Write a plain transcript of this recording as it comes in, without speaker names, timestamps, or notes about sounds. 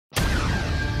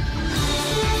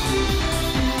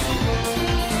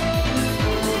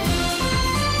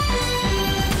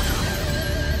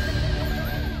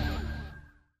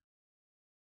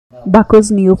Baku's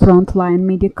new Frontline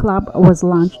Media Club was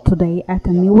launched today at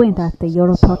an event at the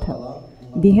Europe Hotel.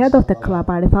 The head of the Club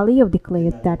Arif Aliyev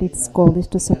declared that its goal is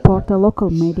to support the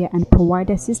local media and provide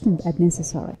assistance as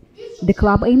necessary. The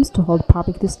club aims to hold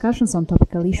public discussions on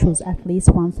topical issues at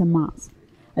least once a month.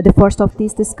 The first of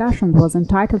these discussions was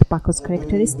entitled Baku's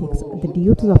Characteristics, the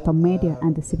duties of the media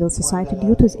and the civil society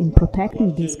duties in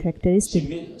protecting these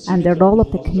characteristics and the role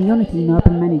of the community in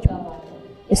urban management.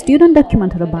 A student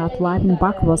documentary about life in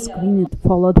Baku was screened,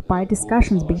 followed by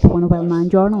discussions between well-known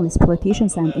journalists,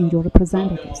 politicians and NGO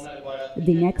representatives.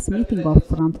 The next meeting of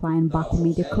Frontline Baku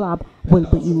Media Club will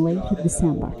be in late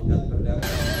December.